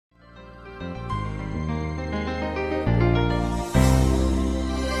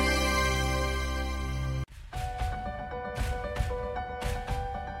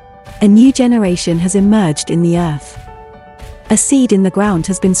A new generation has emerged in the earth. A seed in the ground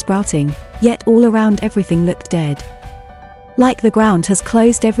has been sprouting, yet all around everything looked dead. Like the ground has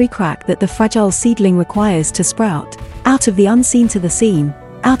closed every crack that the fragile seedling requires to sprout, out of the unseen to the seen,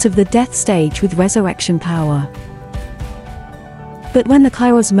 out of the death stage with resurrection power. But when the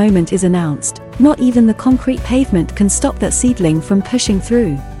Kairos moment is announced, not even the concrete pavement can stop that seedling from pushing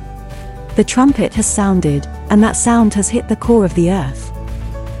through. The trumpet has sounded, and that sound has hit the core of the earth.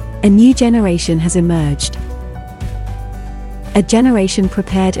 A new generation has emerged. A generation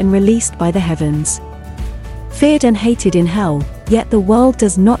prepared and released by the heavens. Feared and hated in hell, yet the world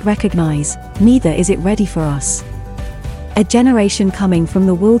does not recognize, neither is it ready for us. A generation coming from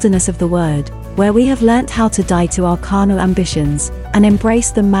the wilderness of the Word, where we have learnt how to die to our carnal ambitions, and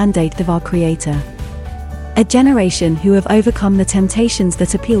embrace the mandate of our Creator. A generation who have overcome the temptations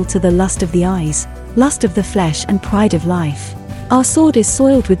that appeal to the lust of the eyes, lust of the flesh and pride of life. Our sword is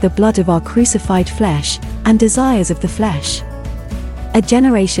soiled with the blood of our crucified flesh, and desires of the flesh. A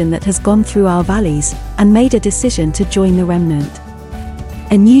generation that has gone through our valleys, and made a decision to join the remnant.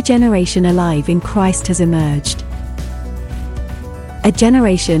 A new generation alive in Christ has emerged. A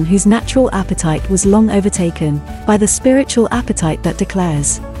generation whose natural appetite was long overtaken by the spiritual appetite that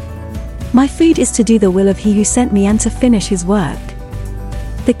declares, "My food is to do the will of He who sent me and to finish His work."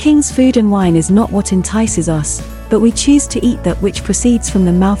 The King's food and wine is not what entices us, but we choose to eat that which proceeds from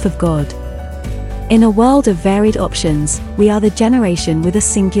the mouth of God. In a world of varied options, we are the generation with a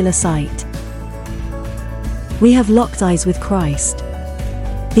singular sight. We have locked eyes with Christ,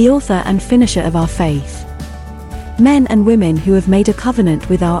 the author and finisher of our faith. Men and women who have made a covenant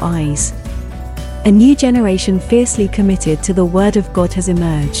with our eyes. A new generation fiercely committed to the Word of God has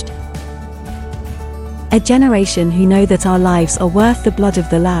emerged. A generation who know that our lives are worth the blood of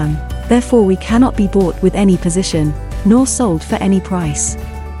the Lamb, therefore we cannot be bought with any position, nor sold for any price.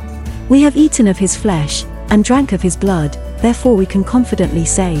 We have eaten of His flesh, and drank of His blood, therefore we can confidently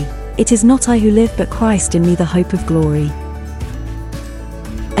say, "It is not I who live but Christ in me, the hope of glory."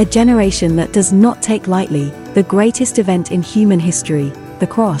 A generation that does not take lightly the greatest event in human history, the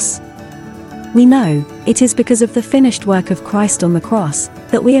cross. We know, it is because of the finished work of Christ on the cross,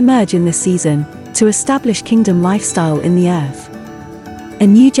 that we emerge in this season, to establish kingdom lifestyle in the earth. A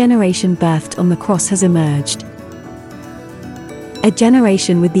new generation birthed on the cross has emerged. A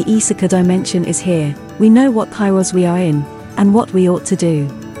generation with the Issachar dimension is here. We know what Kairos we are in, and what we ought to do.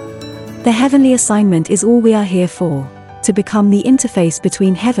 The heavenly assignment is all we are here for, to become the interface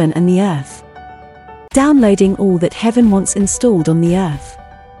between heaven and the earth. Downloading all that heaven wants installed on the earth.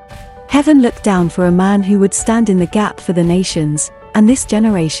 Heaven looked down for a man who would stand in the gap for the nations, and this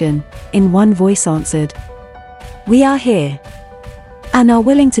generation, in one voice answered, "We are here," and are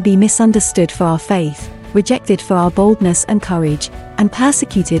willing to be misunderstood for our faith, rejected for our boldness and courage, and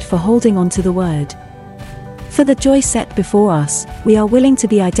persecuted for holding on to the word. For the joy set before us, we are willing to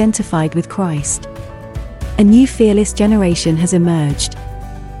be identified with Christ. A new fearless generation has emerged.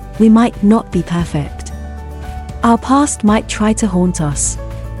 We might not be perfect. Our past might try to haunt us.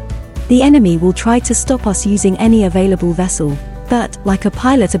 The enemy will try to stop us using any available vessel, but, like a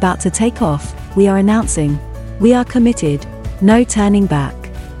pilot about to take off, we are announcing, we are committed, no turning back.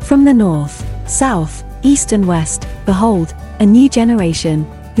 From the north, south, east and west, behold, a new generation,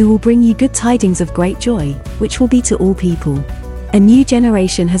 who will bring you good tidings of great joy, which will be to all people. A new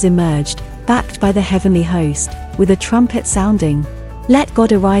generation has emerged, backed by the heavenly host, with a trumpet sounding. Let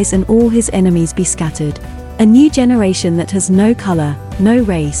God arise and all His enemies be scattered. A new generation that has no color, no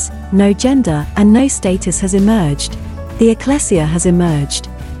race, no gender, and no status has emerged. The ecclesia has emerged.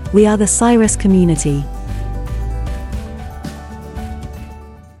 We are the Cyrus community.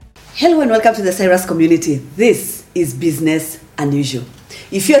 Hello and welcome to the Cyrus community. This is Business Unusual.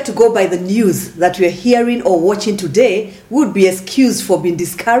 If you are to go by the news that we are hearing or watching today, we would be excused for being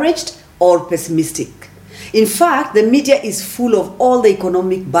discouraged or pessimistic. In fact, the media is full of all the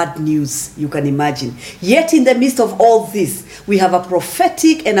economic bad news you can imagine. Yet in the midst of all this, we have a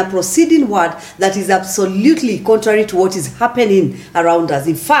prophetic and a proceeding word that is absolutely contrary to what is happening around us.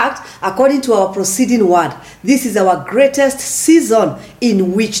 In fact, according to our proceeding word, this is our greatest season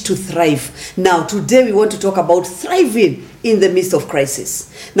in which to thrive. Now, today we want to talk about thriving in the midst of crisis.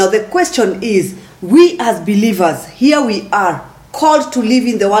 Now, the question is, we as believers, here we are, called to live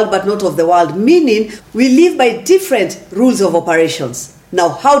in the world but not of the world, meaning we live by different rules of operations. Now,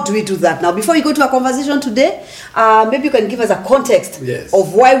 how do we do that? Now, before we go to our conversation today, maybe you can give us a context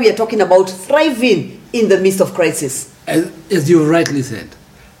of why we are talking about thriving in the midst of crisis. As you rightly said,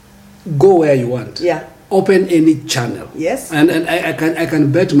 go where you want. Yeah. Open any channel. Yes. And I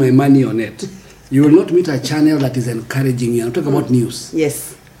can bet my money on it. You will not meet a channel that is encouraging you. I'm talking about news.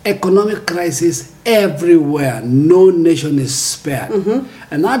 Yes. economic crisis everywhere. No nation is spared.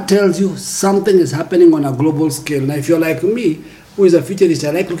 And that tells you something is happening on a global scale. Now, if you're like me, who is a futurist,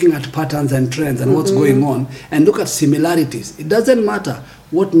 I like looking at patterns and trends and what's going on and look at similarities. It doesn't matter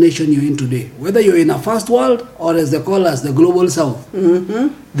what nation you're in today, whether you're in a first world or as they call us, the global south.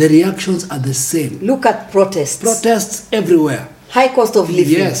 The reactions are the same. Look at protests. Protests everywhere. High cost of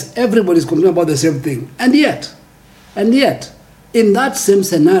living. Yes, everybody's complaining about the same thing. And yet, in that same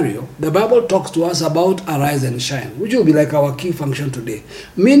scenario, the Bible talks to us about arise and shine, which will be like our key function today.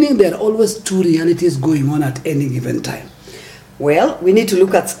 Meaning there are always two realities going on at any given time. Well, we need to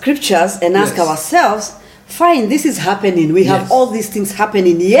look at scriptures and ask ourselves, fine, this is happening. We have all these things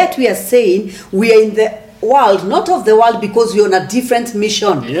happening. Yet we are saying we are in the world, not of the world, because we're on a different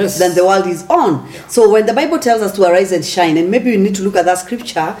mission than the world is on. So when the Bible tells us to arise and shine, and maybe we need to look at that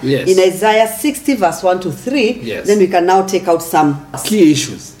scripture in Isaiah 60 verse 1 to 3, then we can now take out some key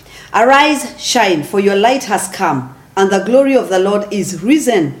issues. Arise, shine, for your light has come, and the glory of the Lord is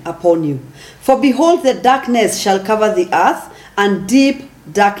risen upon you. For behold, the darkness shall cover the earth, and deep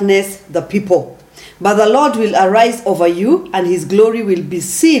darkness the people. But the Lord will arise over you, and his glory will be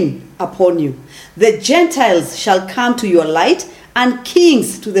seen upon you. The Gentiles shall come to your light, and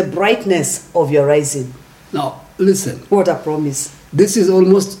kings to the brightness of your rising. Now, listen. What a promise. This is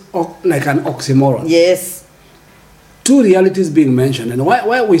almost like an oxymoron. Yes. Two realities being mentioned. And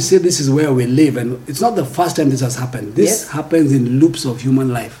why we say this is where we live, and it's not the first time this has happened. This happens in loops of human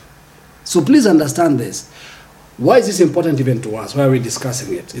life. So please understand this. Why is this important even to us? Why are we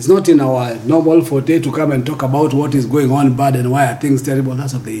discussing it? It's not in our normal forte to come and talk about what is going on bad and why are things terrible.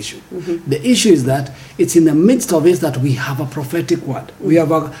 That's not the issue. The issue is that it's in the midst of it that we have a prophetic word. We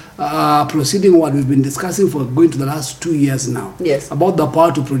have a proceeding word we've been discussing for going to the last 2 years now. About the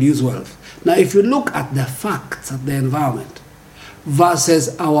power to produce wealth. Now, if you look at the facts of the environment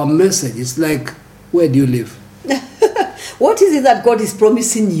versus our message, it's like, where do you live? What is it that God is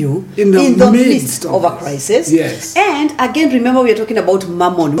promising you in the midst of a crisis? Yes. And again, remember, we are talking about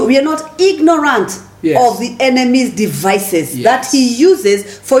mammon. We are not ignorant of the enemy's devices that he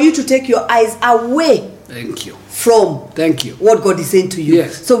uses for you to take your eyes away. Thank you. From what God is saying to you.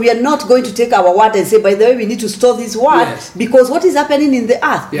 So we are not going to take our word and say, by the way, we need to store this word because what is happening in the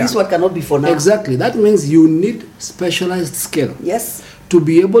earth, this word cannot be for now. Exactly. That means you need specialized skill. Yes. To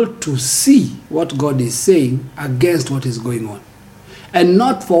be able to see what God is saying against what is going on. And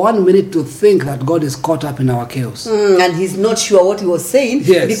not for 1 minute to think that God is caught up in our chaos. And he's not sure what he was saying.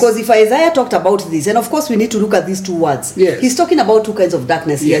 Because if Isaiah talked about this, and of course we need to look at these two words. He's talking about two kinds of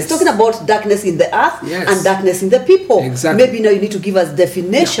darkness here. He's talking about darkness in the earth and darkness in the people. Maybe now you need to give us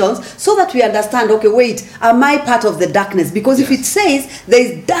definitions so that we understand, okay, wait, am I part of the darkness? Because if it says there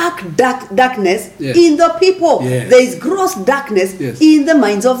is darkness in the people, there is gross darkness in the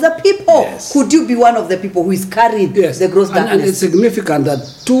minds of the people. Could you be one of the people who is carrying the gross darkness? And it's significant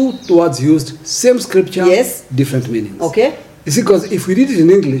that two words used, same scripture, different meanings. Okay. You see, because if we read it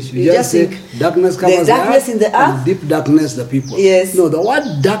in English, you just say darkness covers the earth, in the earth, and deep darkness the people. No, the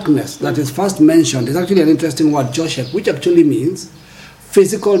word darkness that is first mentioned is actually an interesting word, CHOSHEK, which actually means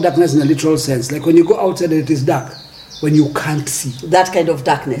physical darkness in a literal sense. Like when you go outside and it is dark, when you can't see. That kind of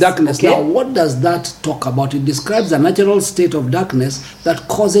darkness. Darkness. Now, what does that talk about? It describes a natural state of darkness that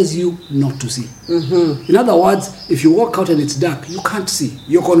causes you not to see. In other words, if you walk out and it's dark, you can't see.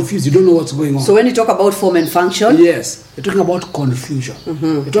 You're confused. You don't know what's going on. So when you talk about form and function? Yes. You're talking about confusion.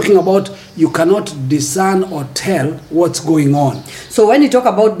 You're talking about you cannot discern or tell what's going on. So when you talk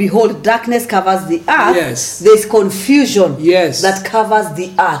about, behold, darkness covers the earth, there's confusion that covers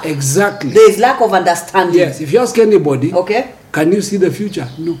the earth. Exactly. There is lack of understanding. If you ask anybody, can you see the future?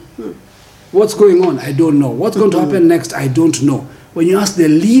 No. What's going on? I don't know. What's going to happen next? I don't know. When you ask the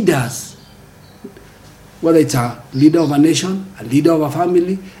leaders, whether it's a leader of a nation, a leader of a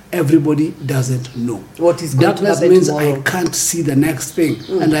family, everybody doesn't know. What is going darkness to happen means tomorrow? I can't see the next thing.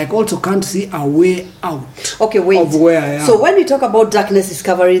 And I also can't see a way out of where I am. So when we talk about darkness is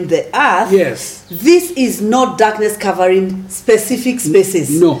covering the earth, this is not darkness covering specific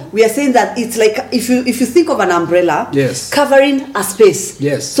spaces. No. We are saying that it's like if you think of an umbrella covering a space.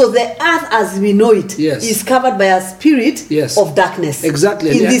 So the earth as we know it is covered by a spirit of darkness. Exactly.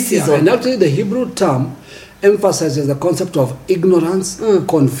 In this season. And actually the Hebrew term emphasizes the concept of ignorance,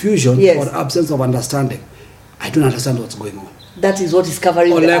 confusion, or absence of understanding. I don't understand what's going on. That is what is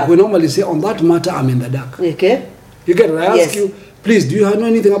covering the earth. We normally say, on that matter, I'm in the dark. Okay. You get it? I ask you, please, do you know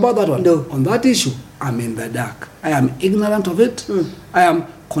anything about that one? No. On that issue, I'm in the dark. I am ignorant of it. I am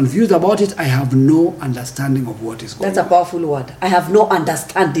confused about it. I have no understanding of what is going That's a powerful word. I have no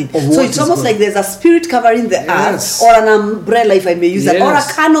understanding. Of So what it's is almost going- like there's a spirit covering the Yes. earth, or an umbrella, if I may use that, or a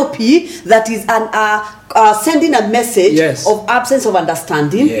Yes. canopy that is sending a message Yes. of absence of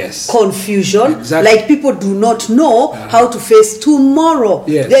understanding, Yes. confusion, Exactly. like people do not know how to face tomorrow.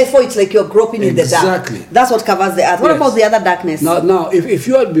 Yes. Therefore, it's like you're groping in the dark. Exactly. That's what covers the earth. What Yes. about the other darkness? Now, if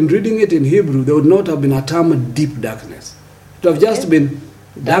you had been reading it in Hebrew, there would not have been a term deep darkness. It would have just been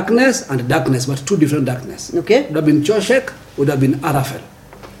darkness and darkness, but two different darkness. Okay. It would have been CHOSHEK, would have been ARAPHEL.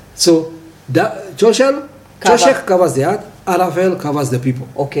 So, Cover. CHOSHEK covers the earth, ARAPHEL covers the people.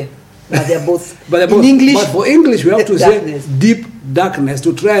 Okay. But they're both, But they're both- in English. But for English, we have to darkness. say deep darkness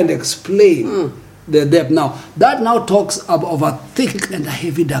to try and explain the depth. Now, that now talks of a thick and a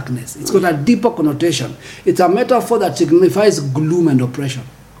heavy darkness. It's got a deeper connotation. It's a metaphor that signifies gloom and oppression.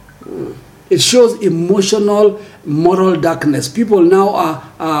 It shows emotional, moral darkness. People now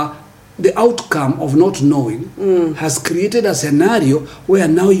are the outcome of not knowing has created a scenario where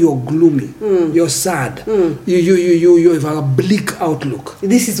now you're gloomy, you're sad, you have a bleak outlook.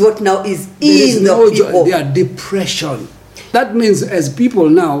 This is what now is There is in the no joy, people. they are depression. That means as people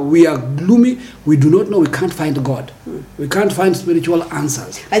now, we are gloomy, we do not know, we can't find God. We can't find spiritual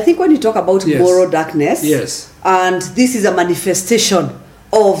answers. I think when you talk about Yes. moral darkness, Yes. and this is a manifestation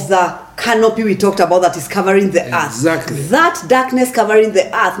of the canopy we talked about that is covering the Exactly. earth. That darkness covering the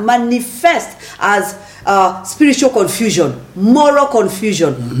earth manifests as spiritual confusion, moral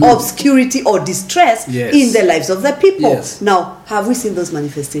confusion, obscurity or distress Yes. in the lives of the people. Yes. Now, have we seen those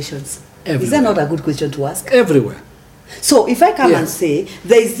manifestations? Is Everywhere. that not a good question to ask? Everywhere. So if I come Yes. and say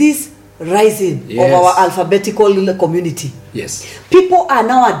there is this rising Yes. of our alphabetical community, Yes. people are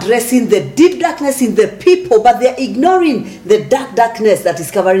now addressing the deep darkness in the people, but they're ignoring the darkness that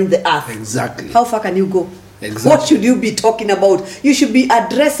is covering the earth. Exactly. How far can you go? Exactly. What should you be talking about? You should be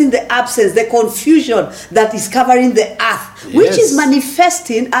addressing the absence, the confusion that is covering the earth, which Yes. is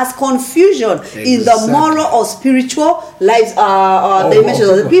manifesting as confusion in the Exactly. moral or spiritual lives, dimensions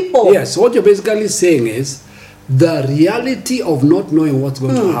of the people. Yes, so what you're basically saying is the reality of not knowing what's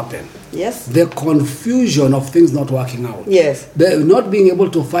going to happen. Yes. The confusion of things not working out. Yes. The not being able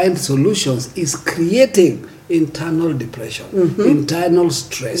to find solutions is creating internal depression, internal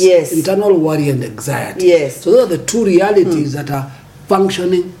stress, Yes. internal worry and anxiety. Yes. So those are the two realities that are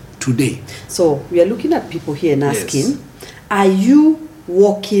functioning today. So we are looking at people here and Yes. asking, are you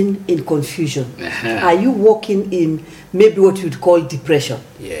walking in confusion? Uh-huh. Are you walking in maybe what you'd call depression?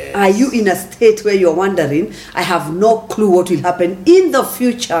 Yes. Are you in a state where you're wondering, I have no clue what will happen in the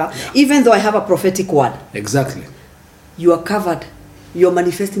future, even though I have a prophetic word? Exactly. You are covered. You're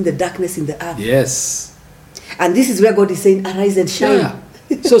manifesting the darkness in the earth. Yes. And this is where God is saying, arise and shine.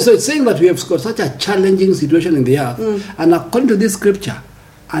 Yeah. so it's saying that we have got such a challenging situation in the earth, and according to this scripture,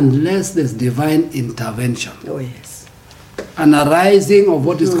 unless there's divine intervention, Oh, yes. an arising of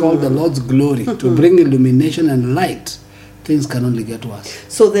what is called the Lord's glory to bring illumination and light, things can only get worse.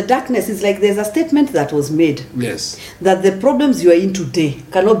 So the darkness is like there's a statement that was made Yes. that the problems you are in today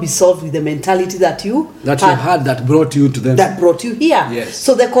cannot be solved with the mentality that you Had that brought you to them. that brought you here. Yes.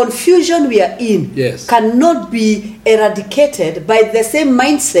 So the confusion we are in Yes. cannot be eradicated by the same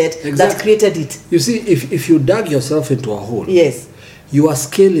mindset that Exactly. created it. You see, if you dug yourself into a hole, Yes. your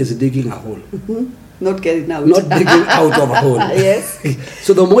scale is digging a hole, Not getting out. not digging out of a hole. Yes.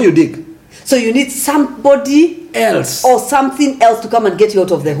 So the more you dig, So you need somebody else. or something else to come and get you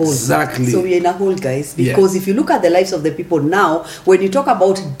out of the hole. Exactly. So we're in a hole, guys. Because if you look at the lives of the people now, when you talk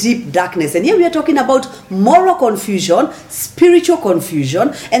about deep darkness, and here we are talking about moral confusion, spiritual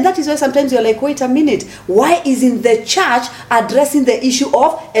confusion, and that is why sometimes you're like, wait a minute, why isn't the church addressing the issue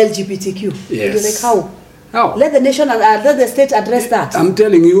of LGBTQ? Yes. You're like, how? How? Let the nation and let the state address that. I'm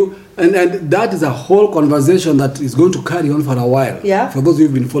telling you, and that is a whole conversation that is going to carry on for a while. Yeah. For those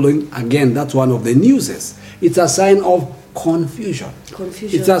who've been following, again, that's one of the newses. It's a sign of confusion.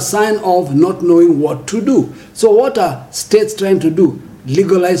 Confusion. It's a sign of not knowing what to do. So what are states trying to do?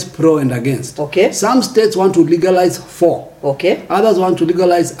 Legalize pro and against. Okay. Some states want to legalize for. Okay. Others want to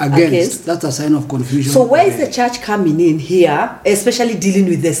legalize against. Against. That's a sign of confusion. So where is the church coming in here, especially dealing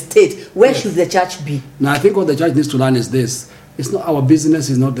with the state? Where should the church be? Now, I think what the church needs to learn is this. It's not our business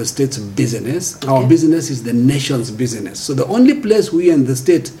is not the state's business. Our business is the nation's business. So the only place we and the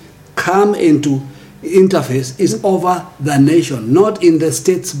state come into interface is over the nation, not in the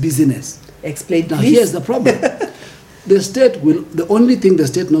state's business. Explain, Now, please. here's the problem. The only thing the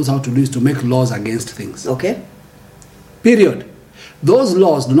state knows how to do is to make laws against things. Okay. Period. Those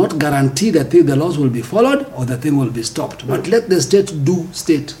laws do not guarantee that the laws will be followed or the thing will be stopped. But let the state do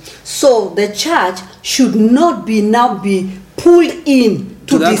state. So the church should not be now be pulled in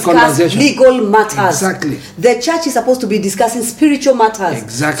to that discuss conversation. legal matters. Exactly. The church is supposed to be discussing spiritual matters.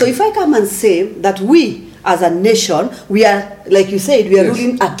 Exactly. So if I come and say that we, as a nation, we are, like you said, we are Yes.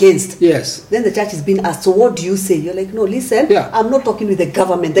 ruling against. Yes. Then the church is being asked, so what do you say? You're like, no, listen, Yeah. I'm not talking with the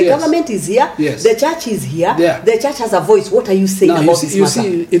government. The Yes. government is here. Yes. The church is here. Yeah. The church has a voice. What are you saying Now, about this matter?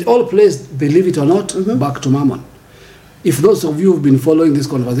 you see, it all plays, believe it or not, back to Mammon. If those of you who've been following this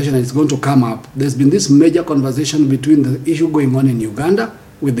conversation, and it's going to come up, there's been this major conversation between the issue going on in Uganda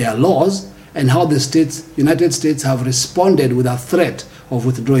with their laws and how the United States have responded with a threat of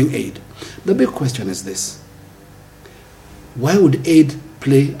withdrawing aid. The big question is this: why would aid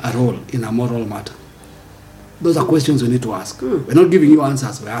play a role in a moral matter? Those are questions we need to ask. We're not giving you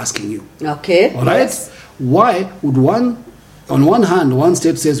answers, we're asking you. Okay. All right? Yes. Why would on one hand, one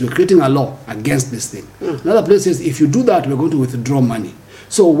state says we're creating a law against this thing. Another place says if you do that, we're going to withdraw money.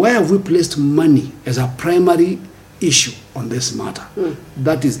 So where have we placed money as a primary issue on this matter?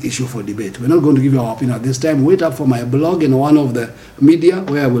 That is issue for debate. We're not going to give you our opinion at this time. Wait up for my blog in one of the media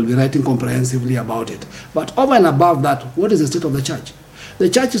where I will be writing comprehensively about it. But over and above that, what is the state of the church? The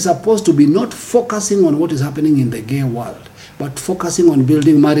church is supposed to be not focusing on what is happening in the gay world, but focusing on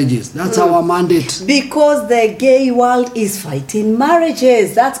building marriages. That's our mandate. Because the gay world is fighting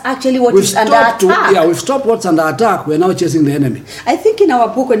marriages. That's actually what is under attack. We've stopped what's under attack. We're now chasing the enemy. I think in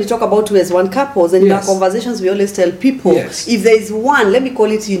our book, when you talk about two as one couples, and in our Yes. conversations, we always tell people, Yes. if there is one, let me call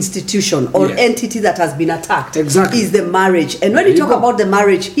it institution or Yes. entity that has been attacked, Exactly. is the marriage. And when There you you talk go. about the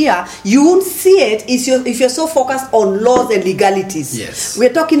marriage here, you won't see it if you're so focused on laws and legalities. Yes.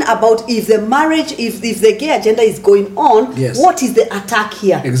 We're talking about if the marriage, if the gay agenda is going on, Yes. what is the attack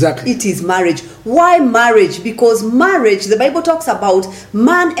here? Exactly. It is marriage. Why marriage? Because marriage, the Bible talks about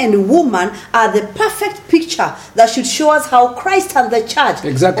man and woman are the perfect picture that should show us how Christ and the church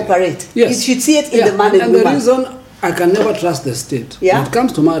Exactly. operate. Yes. It should see it in Yeah, the man and and woman. the reason I can never trust the state Yeah. when it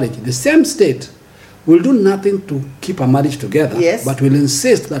comes to marriage, the same state will do nothing to keep a marriage together, Yes. but will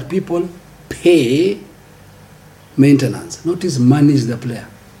insist that people pay maintenance. Notice money is the player.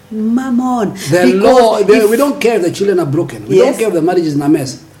 Mammon. The Because law, if- we don't care if the children are broken. We Yes. don't care if the marriage is in a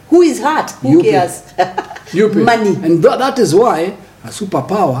mess. who is hurt? Who You pay. cares? You pay. Money. And that is why a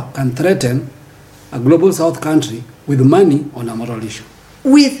superpower can threaten a global south country with money on a moral issue.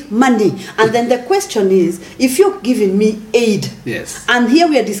 With money. And then the question is, if you're giving me aid, Yes. and here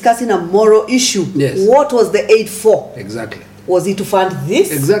we are discussing a moral issue, Yes. what was the aid for? Exactly. Was it to fund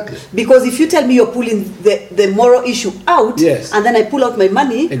this? Exactly. Because if you tell me you're pulling the moral issue out, Yes. and then I pull out my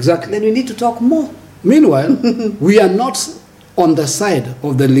money, Exactly. then we need to talk more. Meanwhile, we are not on the side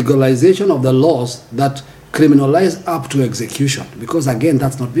of the legalization of the laws that criminalize up to execution, because again,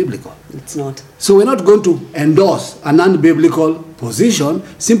 that's not biblical. It's not. So we're not going to endorse an unbiblical position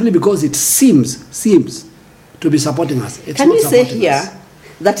simply because it seems to be supporting us. It's Can not you say supporting here us.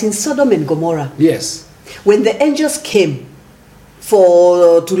 that in Sodom and Gomorrah, Yes. when the angels came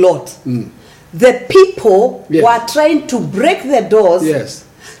to Lot, the people Yes. were trying to break the doors Yes.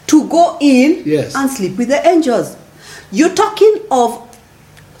 to go in Yes. and sleep with the angels. You're talking of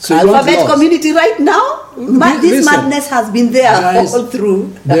So you want alphabet laws? community right now? This Listen, madness has been there guys, all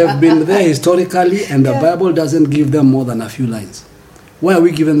through. They've been there historically, and the Yeah. Bible doesn't give them more than a few lines. Why are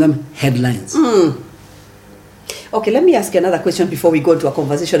we giving them headlines? Okay, let me ask you another question before we go into a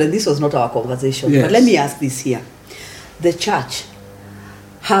conversation. And this was not our conversation, Yes. but let me ask this here. The church,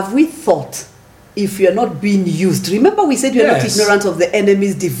 have we thought if we are not being used? Remember we said we are not Yes. ignorant of the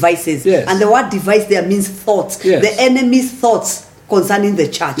enemy's devices. Yes. And the word device there means thoughts. Yes. The enemy's thoughts concerning the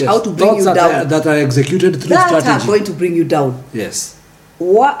church. Yes. How to bring Thoughts you down. that are executed through That are strategy. going to bring you down. Yes.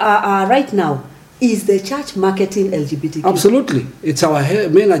 Right now, is the church marketing LGBTQ? Absolutely. It's our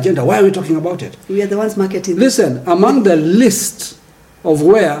main agenda. Why are we talking about it? We are the ones marketing. Listen, among the list of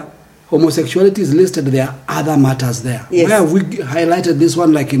where homosexuality is listed, there are other matters there. Yes. Where have we highlighted this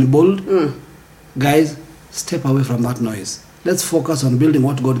one like in bold? Guys, step away from that noise. Let's focus on building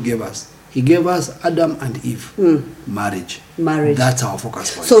what God gave us. He gave us Adam and Eve. Marriage. Marriage. That's our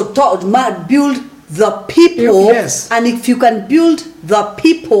focus point. So build the people. Yes. And if you can build the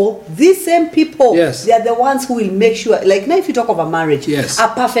people, these same people, Yes. they are the ones who will make sure, like now if you talk of a marriage, Yes. a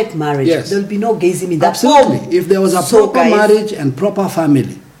perfect marriage, Yes. there'll be no gazing in that Absolutely. home. If there was a So, proper guys, marriage and proper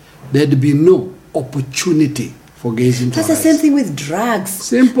family, there'd be no opportunity for gazing to that's the arise. same thing with drugs.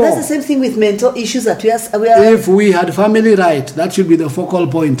 Simple. That's the same thing with mental issues that we are. If we had family right, that should be the focal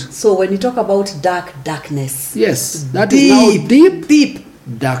point. So when you talk about darkness, Yes, that is now deep deep.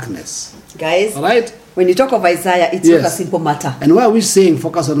 darkness. Guys, All right? when you talk of Isaiah, it's not a simple matter. And why are we saying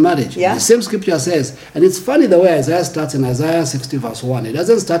focus on marriage? Yeah. The same scripture says, and it's funny the way Isaiah starts in Isaiah 60 verse 1. It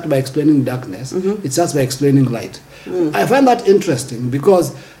doesn't start by explaining darkness. It starts by explaining light. I find that interesting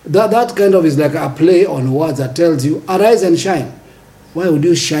because that kind of is like a play on words that tells you, arise and shine. Why would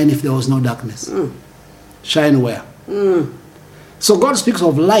you shine if there was no darkness? Shine where? So God speaks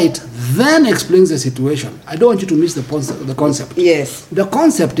of light, then explains the situation. I don't want you to miss the concept. Yes. The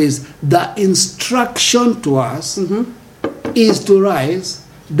concept is the instruction to us is to rise.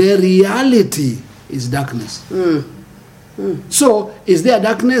 The reality is darkness. So, is there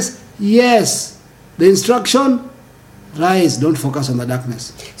darkness? Yes. The instruction, rise, don't focus on the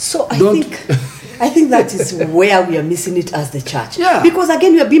darkness. So I think that is where we are missing it as the church. Yeah. Because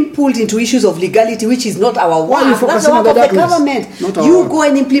again, we are being pulled into issues of legality, which is not our Why are you work. That's focusing the on work the of the darkness? government. Not our You work. go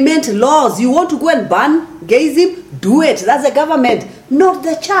and implement laws. You want to go and ban gayism? Do it. That's the government, not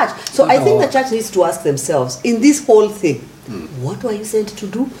the church. So Not I think our the church needs to ask themselves, in this whole thing, what were you sent to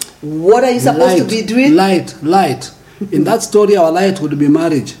do? What are you supposed to be doing? Light. In that story, our light would be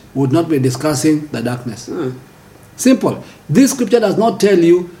marriage. We would not be discussing the darkness. Simple. This scripture does not tell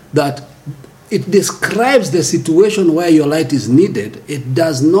you that it describes the situation where your light is needed. It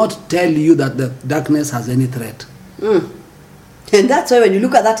does not tell you that the darkness has any threat. And that's why when you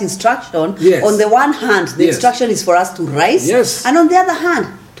look at that instruction, Yes. on the one hand, the Yes. instruction is for us to rise, Yes. and on the other hand,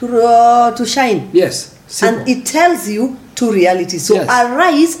 to shine. Yes. Simple. And it tells you two realities. So Yes.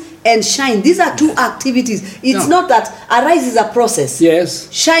 arise and shine. These are two activities. It's No. not that arise is a process. Yes.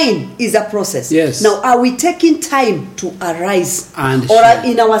 Shine is a process. Yes. Now, are we taking time to arise? And or shine.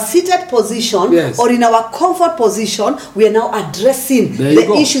 in our seated position, Yes. or in our comfort position, we are now addressing There you the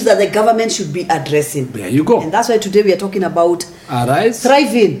go. issues that the government should be addressing. There you go. And that's why today we are talking about Arise.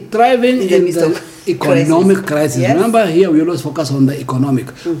 thriving Thriving in the midst of economic crisis. Yes. Remember, here we always focus on the economic.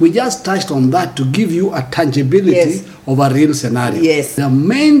 We just touched on that to give you a tangibility Yes. of a real scenario. Yes. The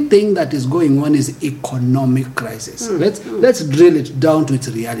main thing that is going on is economic crisis. Let's drill it down to its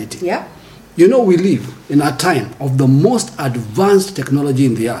reality. Yeah. You know, we live in a time of the most advanced technology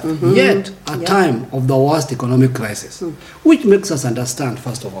in the earth, yet a time of the worst economic crisis, which makes us understand,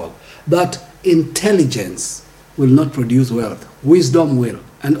 first of all, that intelligence will not produce wealth. Wisdom will.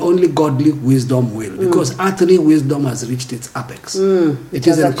 And only godly wisdom will. Because earthly wisdom has reached its apex. It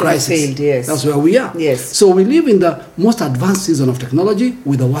is has in actually crisis. failed, yes. That's where we are. Yes. So we live in the most advanced season of technology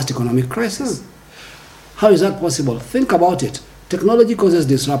with the worst economic crisis. How is that possible? Think about it. Technology causes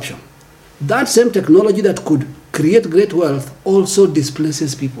disruption. That same technology that could create great wealth also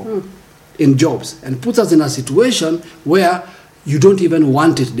displaces people in jobs and puts us in a situation where you don't even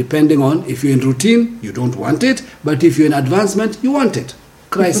want it, depending on if you're in routine, you don't want it, but if you're in advancement, you want it.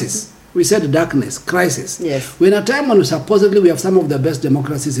 Crisis. We said darkness, crisis. Yes. We're in a time when supposedly we have some of the best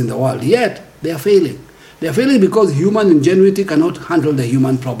democracies in the world, yet they are failing. They are failing because human ingenuity cannot handle the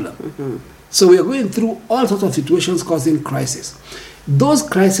human problem. So we are going through all sorts of situations causing crisis. Those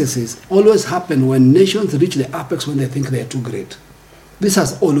crises always happen when nations reach the apex when they think they are too great. This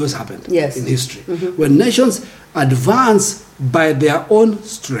has always happened in history. When nations advance by their own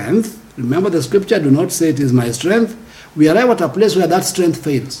strength, remember the scripture, do not say it is my strength, we arrive at a place where that strength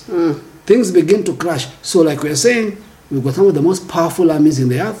fails. Things begin to crash. So like we're saying, we've got some of the most powerful armies in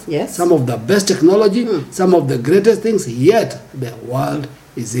the earth, Yes. some of the best technology, some of the greatest things, yet the world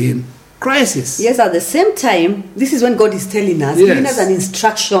is in crisis. Yes, at the same time, this is when God is telling us, giving us an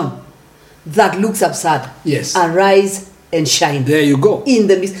instruction that looks absurd. Yes. Arise and shine. There you go. In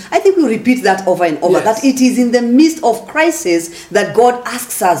the midst. I think we repeat that over and over, Yes. that it is in the midst of crisis that God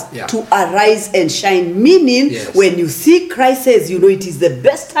asks us to arise and shine. Meaning, when you see crisis, you know it is the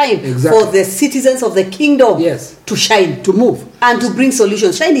best time for the citizens of the kingdom to shine. To move. And to bring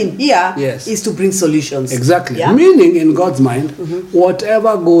solutions. Shining here is to bring solutions. Exactly. Yeah? Meaning, in God's mind,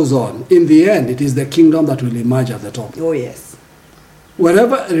 whatever goes on, in the end, it is the kingdom that will emerge at the top. Oh, yes.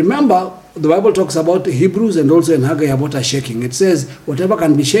 Wherever, remember, the Bible talks about Hebrews and also in Haggai about a shaking. It says, whatever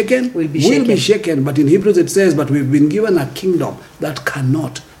can be shaken will be shaken. But in Hebrews it says, but we've been given a kingdom that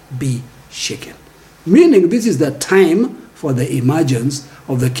cannot be shaken. Meaning, this is the time for the emergence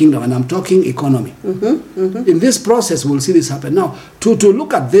of the kingdom. And I'm talking economy. In this process, we'll see this happen. Now, to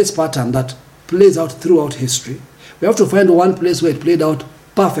look at this pattern that plays out throughout history, we have to find one place where it played out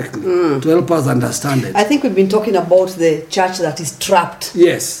perfectly to help us understand it. I think we've been talking about the church that is trapped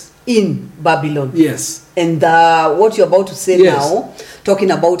in Babylon. Yes. And what you're about to say now,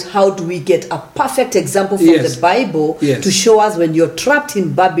 talking about how do we get a perfect example from the Bible to show us when you're trapped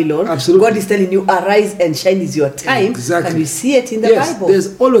in Babylon, God is telling you, arise and shine is your time. Exactly. And we see it in the Bible.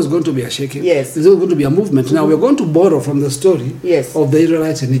 There's always going to be a shaking. Yes. There's always going to be a movement. Now, we're going to borrow from the story of the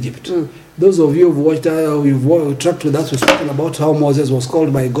Israelites in Egypt. those of you who've watched, you've tracked with us, we've spoken about how Moses was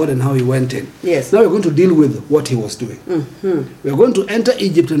called by God and how he went in. Yes. Now we're going to deal with what he was doing. We're going to enter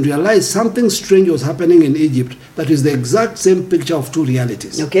Egypt and realize something strange was happening in Egypt that is the exact same picture of two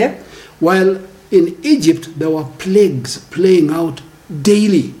realities. Okay. While in Egypt, there were plagues playing out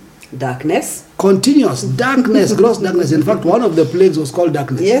daily. Darkness. Continuous darkness, gross darkness. In fact, one of the plagues was called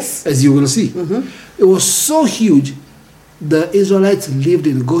darkness. Yes. As you will see. It was so huge, the Israelites lived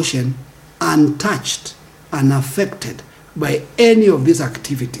in Goshen untouched, unaffected by any of these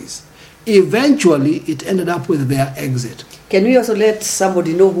activities. Eventually, it ended up with their exit. Can we also let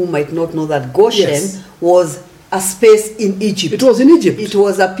somebody know who might not know that Goshen was a space in Egypt? It was in Egypt. It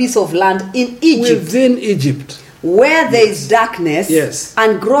was a piece of land in Egypt. Within Egypt. Where there is darkness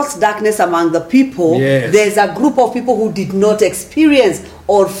and gross darkness among the people, there's a group of people who did not experience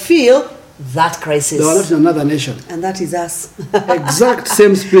or feel that crisis. They were not in another nation. And that is us. Exact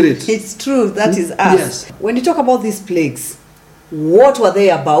same spirit. It's true, that is us. Yes. When you talk about these plagues, what were they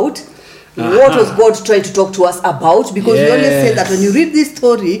about? What was God trying to talk to us about? Because we always say that when you read this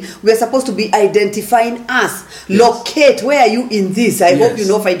story, we are supposed to be identifying us. Locate, where are you in this? I hope you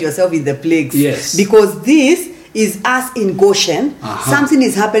don't find yourself in the plagues. Yes. Because this is us in Goshen. Something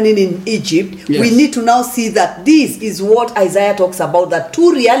is happening in Egypt. We need to now see that this is what Isaiah talks about, that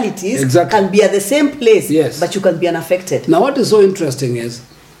two realities can be at the same place, but you can be unaffected. Now what is so interesting is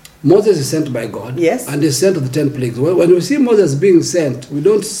Moses is sent by God and is sent to the 10 plagues. When we see Moses being sent, we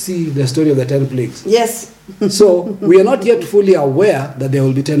don't see the story of the 10 plagues. Yes. So we are not yet fully aware that there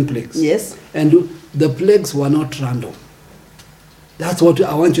will be 10 plagues. Yes. And the plagues were not random. That's what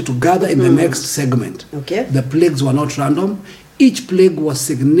I want you to gather in the next segment. Okay. The plagues were not random. Each plague was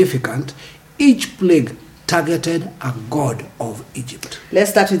significant. Each plague targeted a god of Egypt. Let's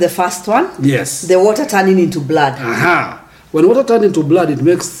start with the first one. Yes. The water turning into blood. When water turns into blood, it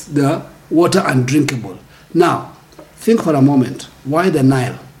makes the water undrinkable. Now, think for a moment. Why the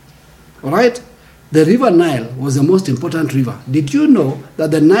Nile? All right? The river Nile was the most important river. Did you know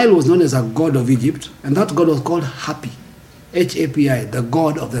that the Nile was known as a god of Egypt? And that god was called Hapi. H-A-P-I, the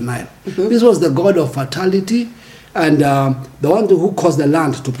god of the Nile. This was the god of fertility and the one who caused the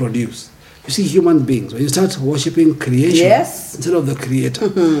land to produce. You see, human beings, when you start worshipping creation instead of the creator.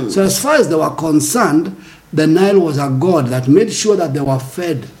 So as far as they were concerned, the Nile was a god that made sure that they were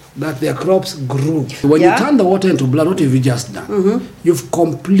fed, that their crops grew. When you turn the water into blood, what have you just done? You've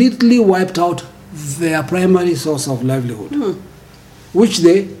completely wiped out their primary source of livelihood, which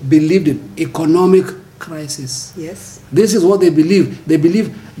they believed in, economic crisis. Yes. This is what they believe. They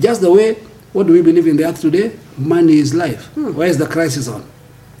believe just the way, what do we believe in the earth today? Money is life. Where is the crisis on?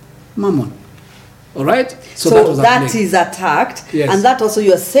 Mammon. All right? So that is attacked. Yes. And that also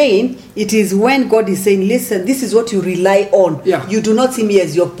you're saying, it is when God is saying, listen, this is what you rely on. You do not see me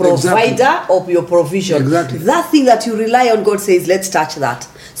as your provider or your provision. That thing that you rely on, God says, let's touch that.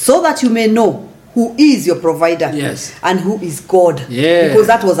 So that you may know who is your provider and who is God. Because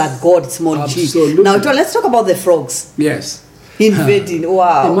that was a God, small g. Now let's talk about the frogs. Yes. Invading.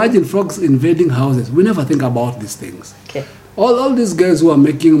 Wow. Imagine frogs invading houses. We never think about these things. Okay. All these guys who are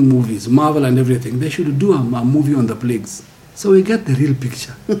making movies, Marvel and everything, they should do a movie on the plagues. So we get the real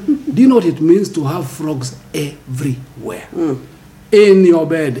picture. Do you know what it means to have frogs everywhere? In your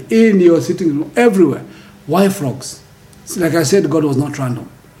bed, in your sitting room, everywhere. Why frogs? So like I said, God was not random.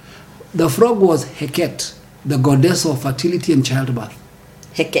 The frog was Heket, the goddess of fertility and childbirth.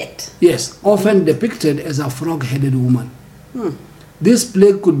 Heket. Yes, often depicted as a frog-headed woman. This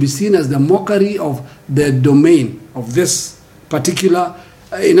plague could be seen as the mockery of the domain of this particular,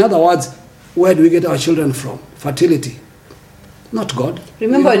 in other words, where do we get our children from? Fertility. Not God.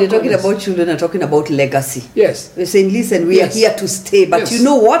 Remember, when you're talking about children, you're talking about legacy. Yes. We're saying, listen, we are here to stay. But you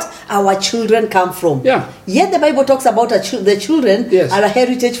know what? Our children come from. Yet the Bible talks about the children are a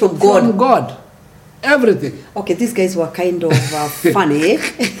heritage from God. From God. Everything. Okay, these guys were kind of funny.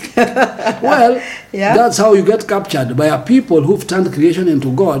 Well, that's how you get captured, by a people who've turned creation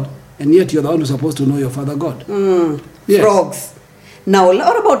into God, and yet you're the one who's supposed to know your Father God. Frogs. Now,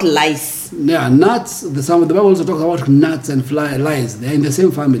 what about lice? Yeah, gnats. The Bible also talks about gnats and lice. They're in the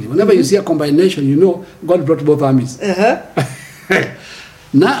same family. Whenever you see a combination, you know God brought both armies.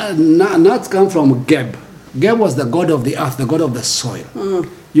 Gnats come from Geb. Geb was the god of the earth, the god of the soil.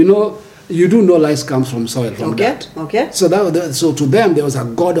 You know, you do know lice comes from soil, from that. So to them, there was a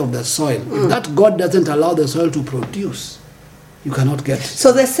god of the soil. If that god doesn't allow the soil to produce, you cannot get.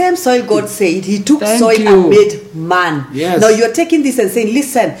 So the same soil God said, he took soil and made man. Now you're taking this and saying,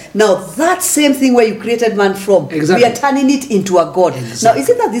 listen, now that same thing where you created man from, we are turning it into a God. Now, is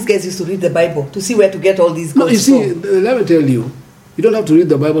it that these guys used to read the Bible to see where to get all these gods from? No, you see, let me tell you, You don't have to read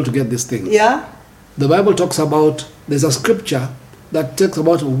the Bible to get this thing. Yeah. The Bible talks about, there's a scripture that talks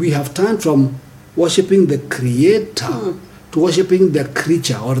about we have turned from worshipping the Creator to worshipping the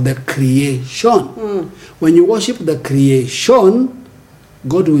creature or the creation. When you worship the creation,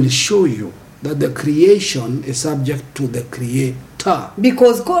 God will show you that the creation is subject to the Creator.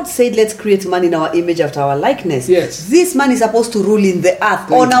 Because God said, let's create man in our image after our likeness. Yes. This man is supposed to rule in the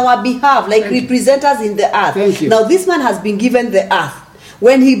earth on our behalf, like represent us in the earth. Thank you. Now this man has been given the earth.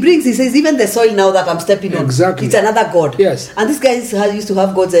 When he brings, he says, even the soil now that I'm stepping on, Exactly. it's another God. Yes. And this guy used to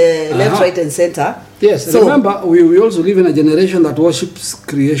have gods left, right, and center. Yes. So, remember, we also live in a generation that worships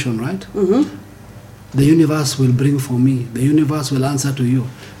creation, right? The universe will bring for me. The universe will answer to you.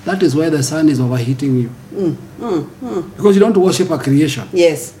 That is why the sun is overheating you. Because you don't worship a creation.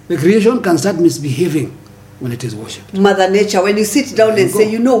 yes. The creation can start misbehaving when it is worshipped. Mother Nature, when you sit down and say,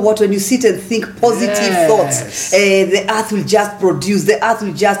 you know what, when you sit and think positive thoughts, the earth will just produce, the earth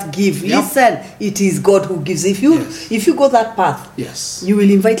will just give. Yep. Listen, it is God who gives. If you go that path, Yes. you will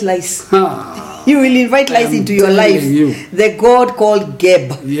invite lies. Ah, You will invite lies into your telling life. you. The God called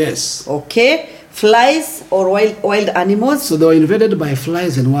Geb. yes. Okay? Flies or wild animals. So they were invaded by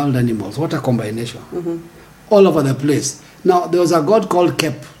flies and wild animals. What a combination. All over the place. Now, there was a god called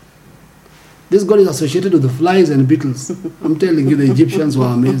Kep. This god is associated with the flies and beetles. I'm telling you, the Egyptians were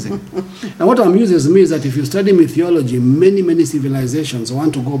amazing. And what amuses me is that if you study mythology, many, many civilizations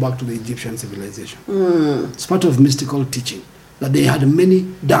want to go back to the Egyptian civilization. It's part of mystical teaching, that they had many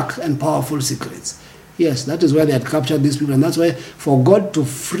dark and powerful secrets. Yes, that is why they had captured these people. And that's why for God to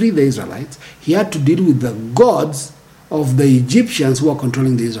free the Israelites, he had to deal with the gods of the Egyptians who are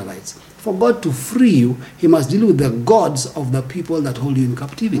controlling the Israelites. For God to free you, he must deal with the gods of the people that hold you in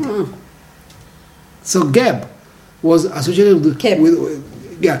captivity. So Geb was associated with Kep.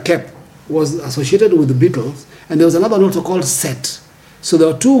 Kep was associated with the beetles, and there was another one also called Set. So there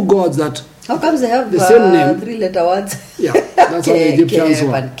are two gods that How comes they have the same name. 3-letter words? Yeah, that's how the Egyptians Kep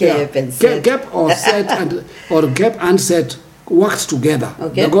were. and Kep and Set. Kep or Set or Kep and Set worked together.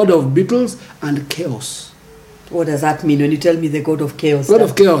 Okay. The god of beetles and chaos. What does that mean when you tell me the God of chaos? God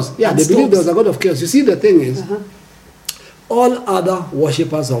of chaos. Yeah, And they believe storms. there was a god of chaos. You see, the thing is, all other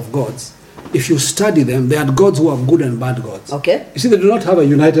worshippers of gods, if you study them, they are gods who are good and bad gods. Okay. You see, they do not have a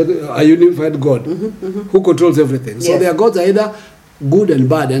unified God who controls everything. So Yes. their gods are either good and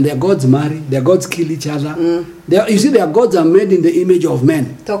bad, and their gods marry, their gods kill each other. You see, their gods are made in the image of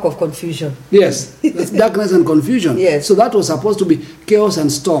men. Talk of confusion. Yes, that's darkness and confusion. Yes. So that was supposed to be chaos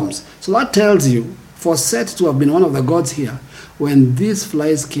and storms. So that tells you, for Set to have been one of the gods here, when these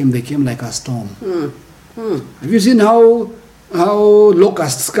flies came, they came like a storm. Have you seen how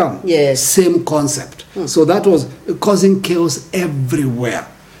locusts come? Yes. Same concept. So that was causing chaos everywhere.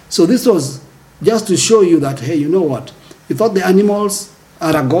 So this was just to show you that, hey, you know what? You thought the animals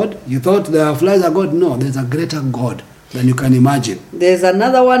are a god? You thought the flies are god? No, there's a greater god than you can imagine. There's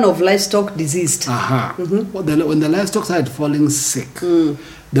another one of livestock diseased. Aha. When the livestock started falling sick,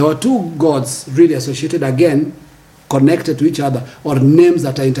 there were two gods really associated, again, connected to each other, or names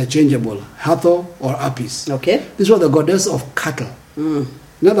that are interchangeable, Hathor or Apis. Okay. These were the goddess of cattle. In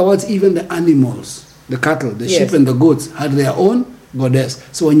other words, even the animals, the cattle, the Yes. sheep and the goats had their own goddess.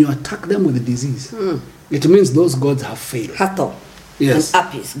 So when you attack them with a disease, it means those gods have failed. Hathor Yes. and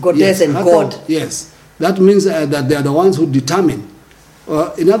Apis, goddess and Hathor, God. Yes. That means that they are the ones who determine.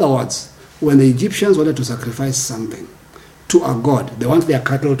 In other words, when the Egyptians wanted to sacrifice something to a god, they want their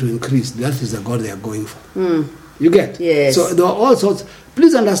cattle to increase. That is the god they are going for. You get? Yes. So there are all sorts.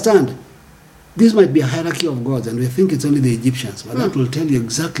 Please understand, this might be a hierarchy of gods, and we think it's only the Egyptians, but that will tell you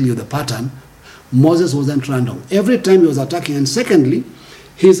exactly the pattern. Moses wasn't random. Every time he was attacking, and secondly,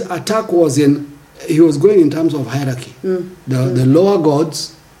 his attack was he was going in terms of hierarchy. The lower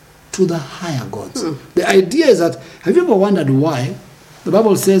gods to the higher gods. The idea is that, have you ever wondered why the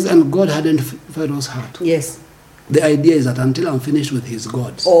Bible says, and God hardened Pharaoh's heart? Yes. The idea is that until I'm finished with his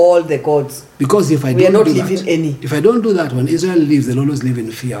gods, All the gods. because if I We are don't not do leaving that, any. if I don't do that, when Israel leaves, they'll always live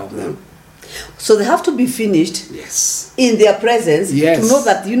in fear of them. So they have to be finished Yes. in their presence Yes. to know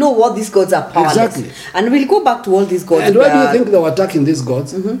that, you know what, these gods are powerless. Exactly. And we'll go back to all these gods. And why do you think they were attacking these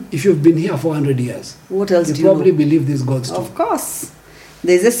gods? If you've been here 400 years, What else you do you probably know? believe these gods too. Of course.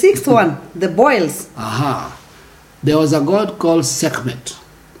 There's a sixth one, the boils. Aha. There was a god called Sekhmet.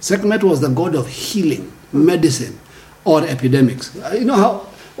 Sekhmet was the god of healing, medicine, or epidemics. You know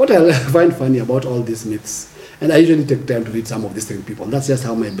what I find funny about all these myths, and I usually take time to read some of these things, people. That's just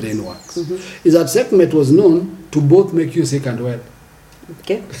how my brain works. Is that Sekhmet was known to both make you sick and well.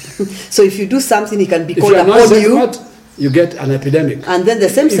 Okay. So if you do something, he can be If called you are not upon you. Sekhmet, you get an epidemic. And then the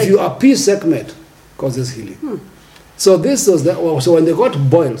same If you appease Sekhmet, causes healing. So this was so when they got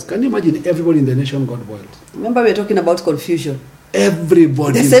boils, can you imagine everybody in the nation got boiled? Remember, we were talking about confusion.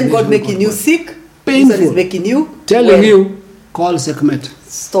 Everybody. The same God making you sick, painful, is making you telling you, call Sekhmet.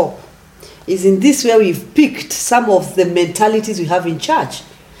 Stop. Is in this where we've picked some of the mentalities we have in church.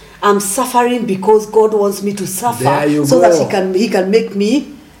 I'm suffering because God wants me to suffer so that he can make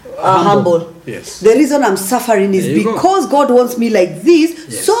me humble. Yes. The reason I'm suffering is because God wants me like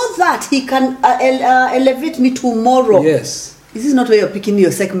this, so that he can elevate me tomorrow. Yes. This is not where you're picking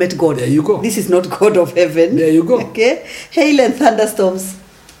your Sekhmet God. There you go. This is not God of heaven. There you go. Okay. Hail and thunderstorms.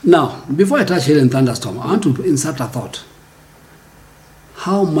 Now, before I touch hail and thunderstorm, I want to insert a thought.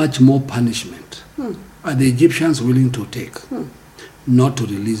 How much more punishment are the Egyptians willing to take not to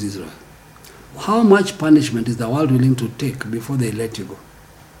release Israel? How much punishment is the world willing to take before they let you go?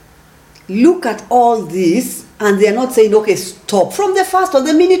 Look at all this, and they are not saying, okay, stop. From the first or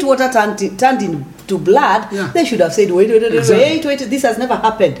the minute water turned into blood, they should have said, wait, this has never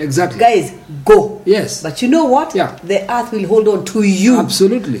happened. Exactly. Guys, go. Yes. But you know what? Yeah. The earth will hold on to you.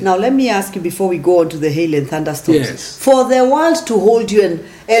 Absolutely. Now, let me ask you before we go on to the hail and thunderstorms. Yes. For the world to hold you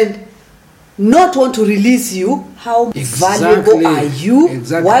and not want to release you, how valuable are you?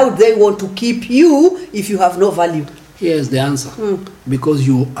 Exactly. Why would they want to keep you if you have no value? Here's the answer. Because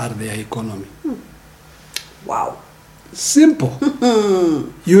you are their economy. Wow. Simple.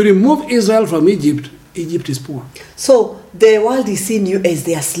 You remove Israel from Egypt, Egypt is poor. So the world is seeing you as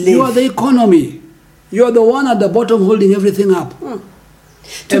their slave. You are the economy. You are the one at the bottom holding everything up.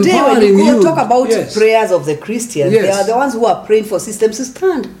 Today, empowering when you you. talk about prayers of the Christians, they are the ones who are praying for systems to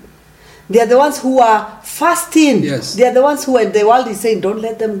stand. They are the ones who are fasting. Yes. They are the ones who, when the world is saying, don't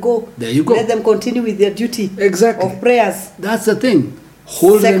let them go. There you go. Let them continue with their duty of prayers. That's the thing.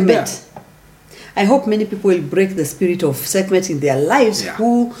 Hold them there. I hope many people will break the spirit of Sekhmet in their lives,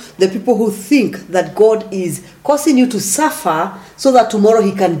 the people who think that God is causing you to suffer so that tomorrow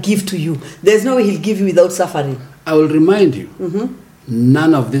he can give to you. There's no way he'll give you without suffering. I will remind you,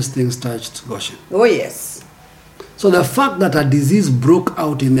 none of these things touched Goshen. Oh, yes. So the fact that a disease broke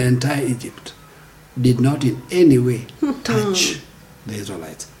out in the entire Egypt did not in any way touch the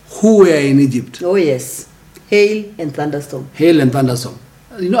Israelites who were in Egypt. Oh, yes. Hail and thunderstorm. Hail and thunderstorm.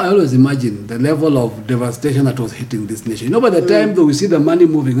 You know, I always imagine the level of devastation that was hitting this nation. You know, by the time that we see the money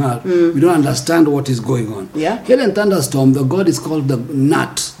moving out, we don't understand what is going on. Yeah. Hail and thunderstorm, the god is called the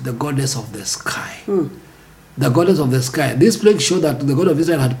Nut, the goddess of the sky. The goddess of the sky. This plague showed that the God of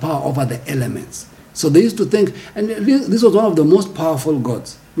Israel had power over the elements. So they used to think, and this was one of the most powerful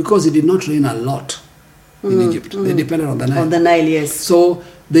gods, because it did not rain a lot in Egypt. They depended on the Nile. On the Nile, yes. So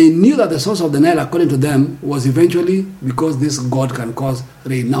they knew that the source of the Nile, according to them, was eventually because this god can cause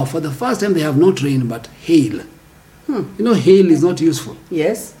rain. Now, for the first time, they have not rain, but hail. You know, hail is not useful.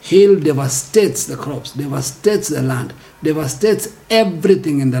 Yes. Hail devastates the crops, devastates the land, devastates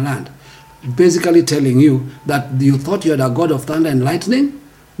everything in the land. Basically telling you that you thought you had a god of thunder and lightning.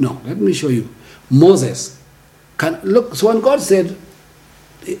 No, let me show you. Moses, so when God said,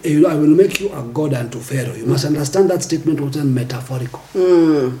 I will make you a god unto Pharaoh, you must understand that statement wasn't metaphorical.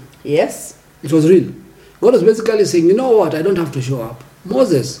 Yes. It was real. God was basically saying, you know what, I don't have to show up.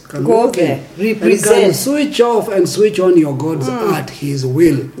 Moses can go there, represent. And can switch off and switch on your gods at his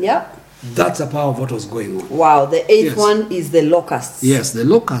will. Yeah. That's the power of what was going on. Wow, the eighth one is the locusts. Yes, the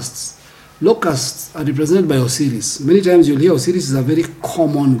locusts. Locusts are represented by Osiris. Many times you'll hear Osiris is a very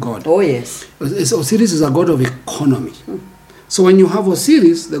common god. Oh, yes. Osiris is a god of economy. So when you have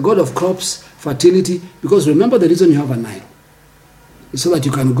Osiris, the god of crops, fertility, because remember the reason you have a Nile is so that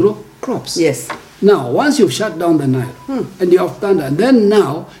you can grow crops. Yes. Now, once you've shut down the Nile and you have thunder, and then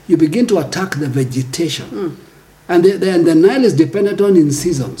now you begin to attack the vegetation. And the Nile is dependent on in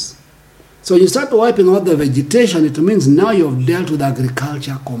seasons. So you start wiping out the vegetation, it means now you've dealt with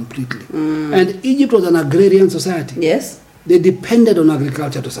agriculture completely. And Egypt was an agrarian society. Yes. They depended on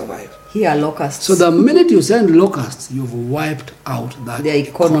agriculture to survive. Here are locusts. So the minute you send locusts, you've wiped out their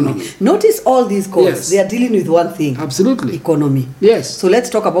economy. Notice all these gods, they are dealing with one thing. Absolutely. Economy. Yes. So let's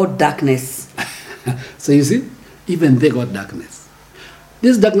talk about darkness. So you see, even they got darkness.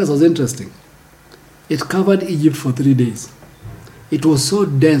 This darkness was interesting. It covered Egypt for 3 days. It was so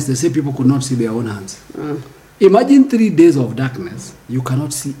dense, they say people could not see their own hands. Imagine 3 days of darkness, you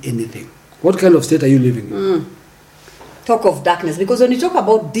cannot see anything. What kind of state are you living in? Talk of darkness, because when you talk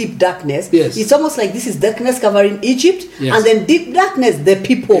about deep darkness, it's almost like this is darkness covering Egypt, and then deep darkness, the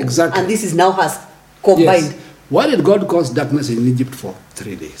people. Exactly. And this is now has combined. Yes. Why did God cause darkness in Egypt for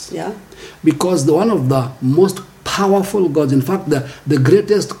 3 days? Yeah. Because one of the most powerful gods, in fact, the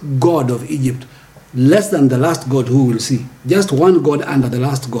greatest god of Egypt, less than the last god who will see, just one god under the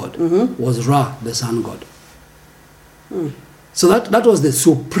last god, was Ra, the sun god. So that was the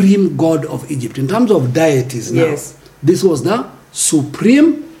supreme god of Egypt. In terms of deities now, Yes. this was the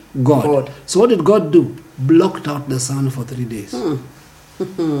supreme god. God. So what did God do? Blocked out the sun for 3 days.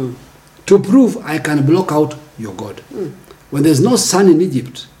 To prove I can block out your God. When there's no sun in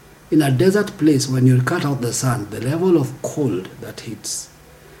Egypt, in a desert place, when you cut out the sun, the level of cold that hits,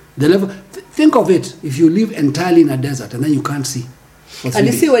 think of it, if you live entirely in a desert and then you can't see. And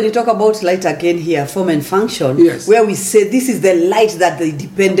you see, when you talk about light again here, form and function, Yes. where we say this is the light that they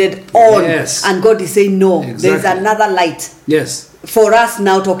depended on, Yes. and God is saying, no, Exactly. there's another light. Yes. For us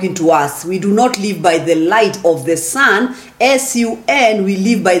now, talking to us, we do not live by the light of the sun, S-U-N, we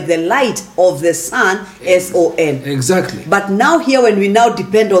live by the light of the sun, S-O-N. Exactly. But now here, when we now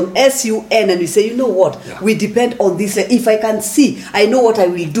depend on S-U-N, and we say, you know what, Yeah. we depend on this. If I can see, I know what I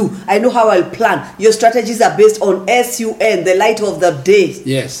will do. I know how I'll plan. Your strategies are based on S-U-N, the light of the day.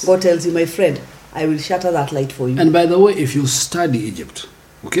 Yes. God tells you, my friend, I will shatter that light for you. And by the way, if you study Egypt,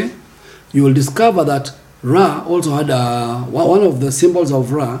 okay, you will discover that Ra also had one of the symbols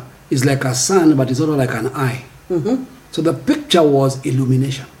of Ra is like a sun, but it's also like an eye. So the picture was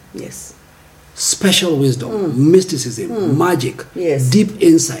illumination, Yes. special wisdom, mysticism, magic, Yes. deep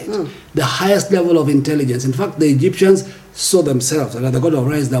insight, the highest level of intelligence. In fact, the Egyptians saw themselves that the god of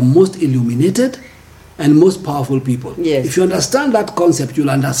Ra is the most illuminated and most powerful people. Yes. If you understand that concept,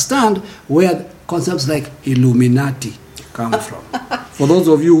 you'll understand where concepts like Illuminati come from. For those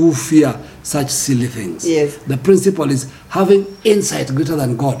of you who fear such silly things, Yes. the principle is having insight greater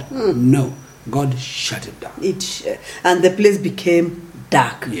than God. No, God shut it down. And the place became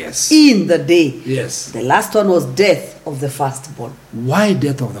dark. Yes. In the day. Yes. The last one was death of the firstborn. Why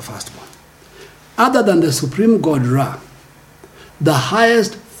death of the firstborn? Other than the supreme god Ra, the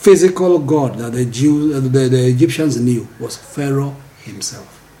highest physical god that the Egyptians knew was Pharaoh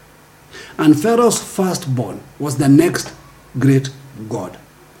himself. And Pharaoh's firstborn was the next great god.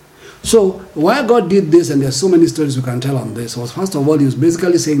 So why God did this, and there's so many stories we can tell on this, was first of all, he was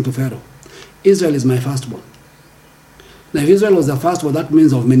basically saying to Pharaoh, Israel is my firstborn. Now if Israel was the firstborn, that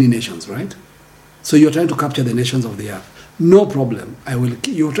means of many nations, right? So you're trying to capture the nations of the earth. No problem.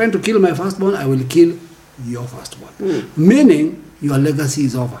 You're trying to kill my firstborn, I will kill your firstborn. Meaning your legacy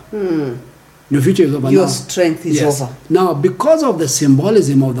is over. Your future is over. Your now. strength is Yes. over. Now, because of the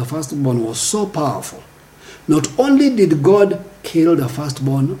symbolism of the firstborn was so powerful, not only did God kill the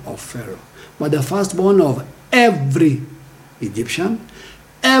firstborn of Pharaoh, but the firstborn of every Egyptian,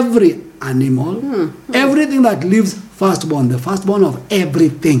 every animal, everything that lives firstborn, the firstborn of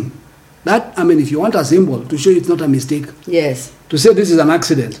everything. That, I mean, if you want a symbol to show it's not a mistake, Yes. to say this is an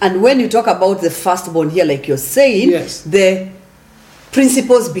accident. And when you talk about the firstborn here, like you're saying, Yes. the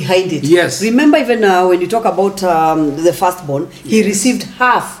principles behind it. Yes. Remember, even when you talk about the firstborn, he Yes. received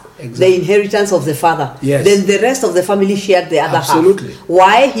half Exactly. the inheritance of the father. Yes. Then the rest of the family shared the other Absolutely. half.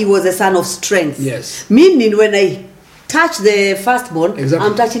 Why? He was a son of strength. Yes. Meaning, when I touch the firstborn, Exactly.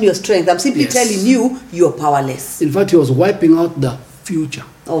 I'm touching your strength. I'm simply Yes. telling you, you're powerless In fact, he was wiping out the future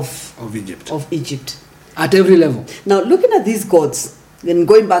of of Egypt Egypt. at every level. Now, looking at these gods, then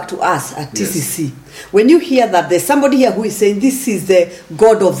going back to us at TCC, when you hear that there's somebody here who is saying this is the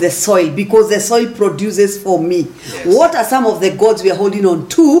god of the soil because the soil produces for me, Yes. what are some of the gods we are holding on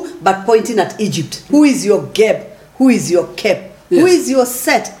to but pointing at Egypt? Who is your Geb? Who is your Kep? Who Yes. is your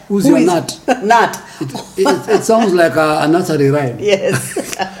Set? Who's Who your is Nut? Nut. It sounds like a nursery rhyme.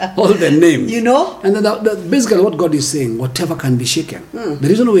 Yes. All the names. You know? And then basically what God is saying, whatever can be shaken. The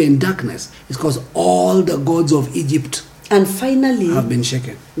reason we're in darkness is because all the gods of Egypt And finally, have been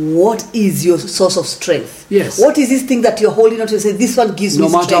shaken. what is your source of strength? Yes. What is this thing that you're holding on to? Say, this one gives No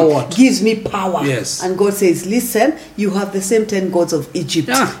me matter strength, what. gives me power. Yes. And God says, listen, you have the same 10 gods of Egypt.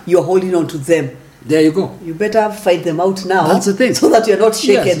 Yeah. You're holding on to them. There you go. You better find them out now. That's the thing. So that you're not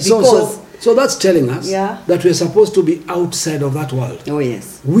shaken. Yes. Because, So that's telling us Yeah. that we're supposed to be outside of that world. oh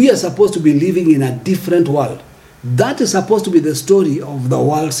yes. We are supposed to be living in a different world. That is supposed to be the story of the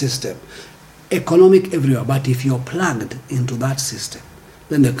world system. Economic everywhere. But if you're plugged into that system,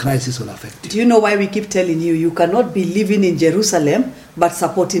 then the crisis will affect you. Do you know why we keep telling you, you cannot be living in Jerusalem but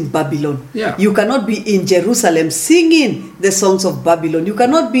supporting Babylon? Yeah. You cannot be in Jerusalem singing the songs of Babylon. You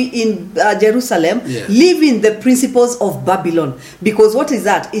cannot be in Jerusalem Yes. living the principles of Babylon. Because what is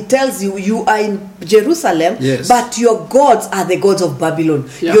that? It tells you you are in Jerusalem, Yes. but your gods are the gods of Babylon.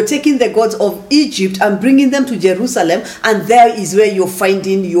 Yeah. You're taking the gods of Egypt and bringing them to Jerusalem, and there is where you're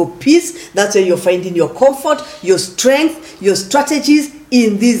finding your peace. That's where you're finding your comfort, your strength, your strategies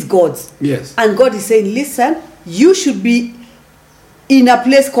in these gods. Yes. And God is saying, listen, you should be in a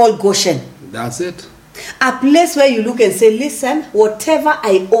place called Goshen. That's it. A place where you look and say, listen, whatever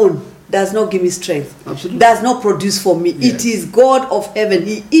I own does not give me strength. Absolutely. Does not produce for me. Yes. It is God of heaven.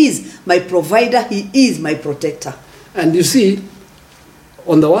 He is my provider. He is my protector. And you see,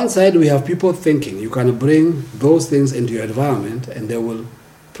 on the one side, we have people thinking you can bring those things into your environment and they will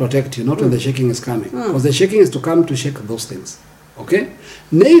protect you, not when the shaking is coming. Because the shaking is to come to shake those things. Okay?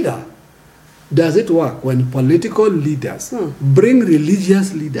 Neither does it work when political leaders bring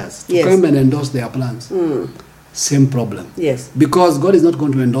religious leaders to come and endorse their plans. Same problem. Yes. Because God is not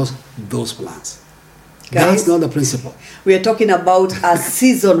going to endorse those plans. Guys, that's not the principle. We are talking about a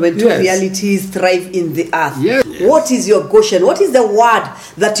season when two Yes. realities thrive in the earth. Yes. What is your Goshen? What is the word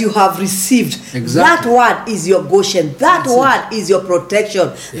that you have received? Exactly. That word is your Goshen. That word is your protection.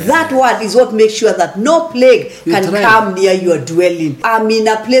 Yes. That word is what makes sure that no plague You can thrive. come near your dwelling. I'm in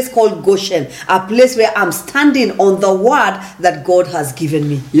a place called Goshen, a place where I'm standing on the word that God has given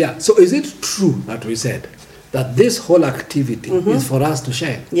me. Yeah. So is it true that we said that this whole activity is for us to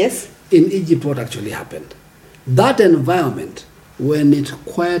share? Yes? In Egypt, what actually happened? That environment, when it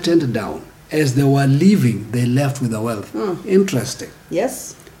quietened down, as they were leaving, they left with the wealth. Interesting.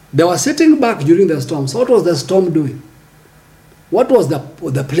 Yes? They were sitting back during the storm. So what was the storm doing? What was the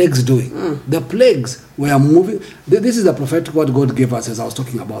plagues doing? The plagues were moving. This is the prophetic what God gave us as I was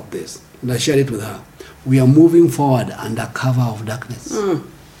talking about this. And I shared it with her. We are moving forward under cover of darkness.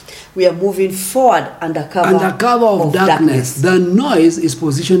 We are moving forward under cover, of darkness. The noise is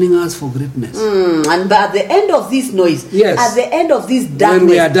positioning us for greatness. And but at the end of this noise, Yes. at the end of this darkness, When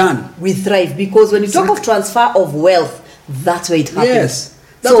we are done, we thrive. Because when you talk of transfer of wealth, that's where it happens. Yes,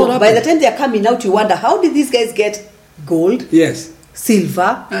 that's So what by the happened. time they are coming out, you wonder, how did these guys get gold, Yes,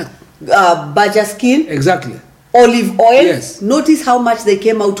 silver, Yeah. badger skin, exactly. olive oil? Yes. Notice how much they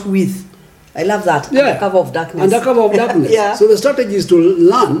came out with. I love that. Under cover of darkness. Under cover of darkness. Yeah. So the strategy is to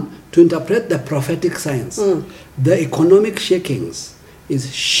learn to interpret the prophetic signs. The economic shakings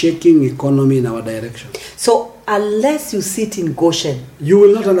is shaking economy in our direction. So unless you sit in Goshen, You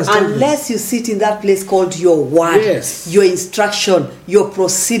will not understand unless you sit in that place called your word, Yes. your instruction, your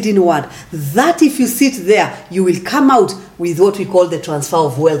proceeding word, that if you sit there, you will come out with what we call the transfer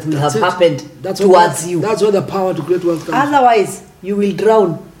of wealth will That's have it. happened That's towards you. That's where the power to create wealth comes. Otherwise, you will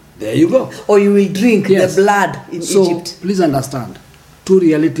drown There you go. or you will drink Yes. the blood in So Egypt. please understand, two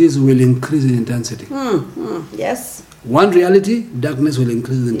realities will increase in intensity. Yes, One reality, darkness will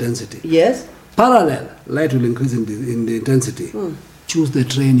increase in intensity. yes. Parallel, light will increase in the intensity. Choose the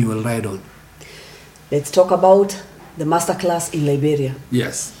train you will ride on. Let's talk about the masterclass in Liberia.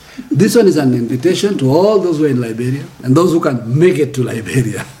 Yes. This one is an invitation to all those who are in Liberia and those who can make it to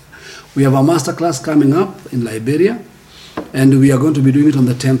Liberia. We have a masterclass coming up in Liberia, and we are going to be doing it on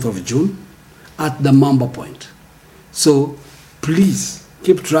the 10th of June at the Mamba Point. So please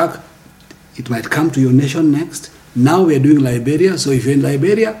keep track. It might come to your nation next. Now we are doing Liberia, so if you're in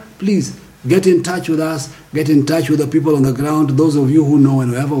Liberia, please get in touch with us, get in touch with the people on the ground. Those of you who know,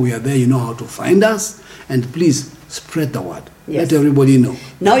 and wherever we are there, you know how to find us. And please spread the word. Yes. Let everybody know.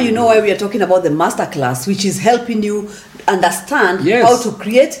 Now you know why we are talking about the masterclass, which is helping you understand Yes. how to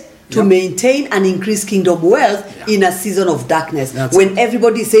create, to Yep. maintain and increase kingdom wealth Yeah. in a season of darkness. That's when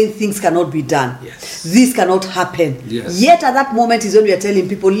everybody is saying things cannot be done. Yes. This cannot happen. Yes. Yet at that moment is when we are telling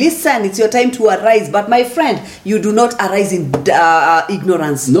people, listen, it's your time to arise. But my friend, you do not arise in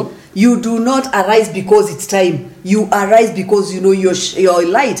ignorance. Nope. You do not arise because it's time. You arise because you know your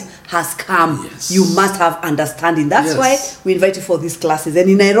light has come. Yes. You must have understanding. That's Yes. why we invite you for these classes. And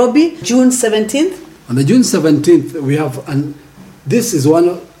in Nairobi, June 17th. On the June 17th, we have, and this is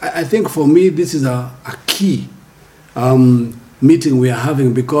one, I think for me, this is a key meeting we are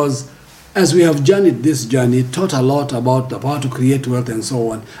having, because as we have journeyed this journey, taught a lot about the power to create wealth and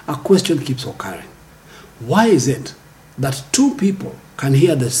so on, a question keeps occurring. Why is it that two people can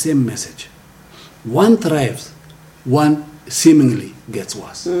hear the same message? One thrives, one seemingly gets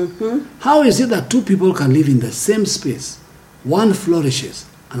worse. How is it that two people can live in the same space? One flourishes,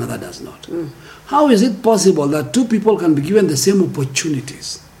 another does not. How is it possible that two people can be given the same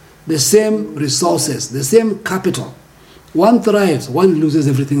opportunities, the same resources, the same capital? One thrives, one loses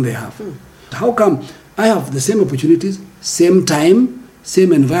everything they have. How come I have the same opportunities, same time,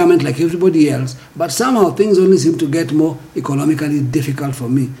 same environment like everybody else, but somehow things only seem to get more economically difficult for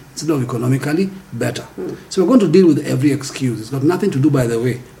me instead of economically better? So we're going to deal with every excuse. It's got nothing to do, by the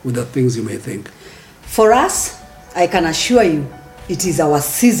way, with the things you may think. For us, I can assure you, it is our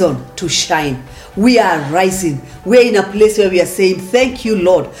season to shine. We are rising. We're in a place where we are saying, thank you,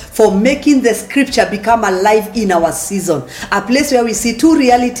 Lord, for making the scripture become alive in our season. A place where we see two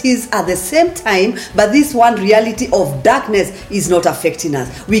realities at the same time, but this one reality of darkness is not affecting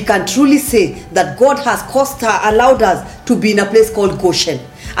us. We can truly say that God has allowed us to be in a place called Goshen.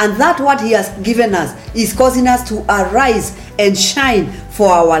 And that what he has given us is causing us to arise and shine, for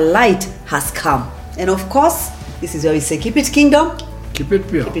our light has come. And of course, this is where we say, keep it kingdom, Keep it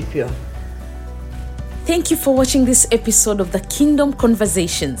pure. keep it pure. Thank you for watching this episode of the Kingdom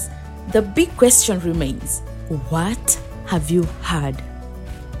Conversations. The big question remains, what have you heard?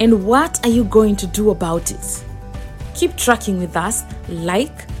 And what are you going to do about it? Keep tracking with us,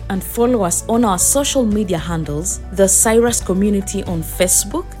 like and follow us on our social media handles, the Cyrus Community on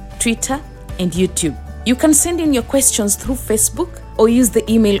Facebook, Twitter, and YouTube. You can send in your questions through Facebook or use the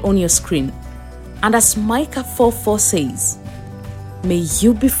email on your screen. And as Micah 4:4 says, may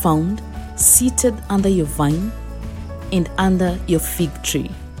you be found seated under your vine and under your fig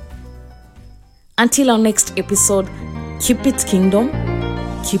tree. Until our next episode, keep it kingdom,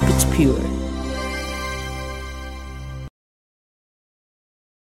 keep it pure.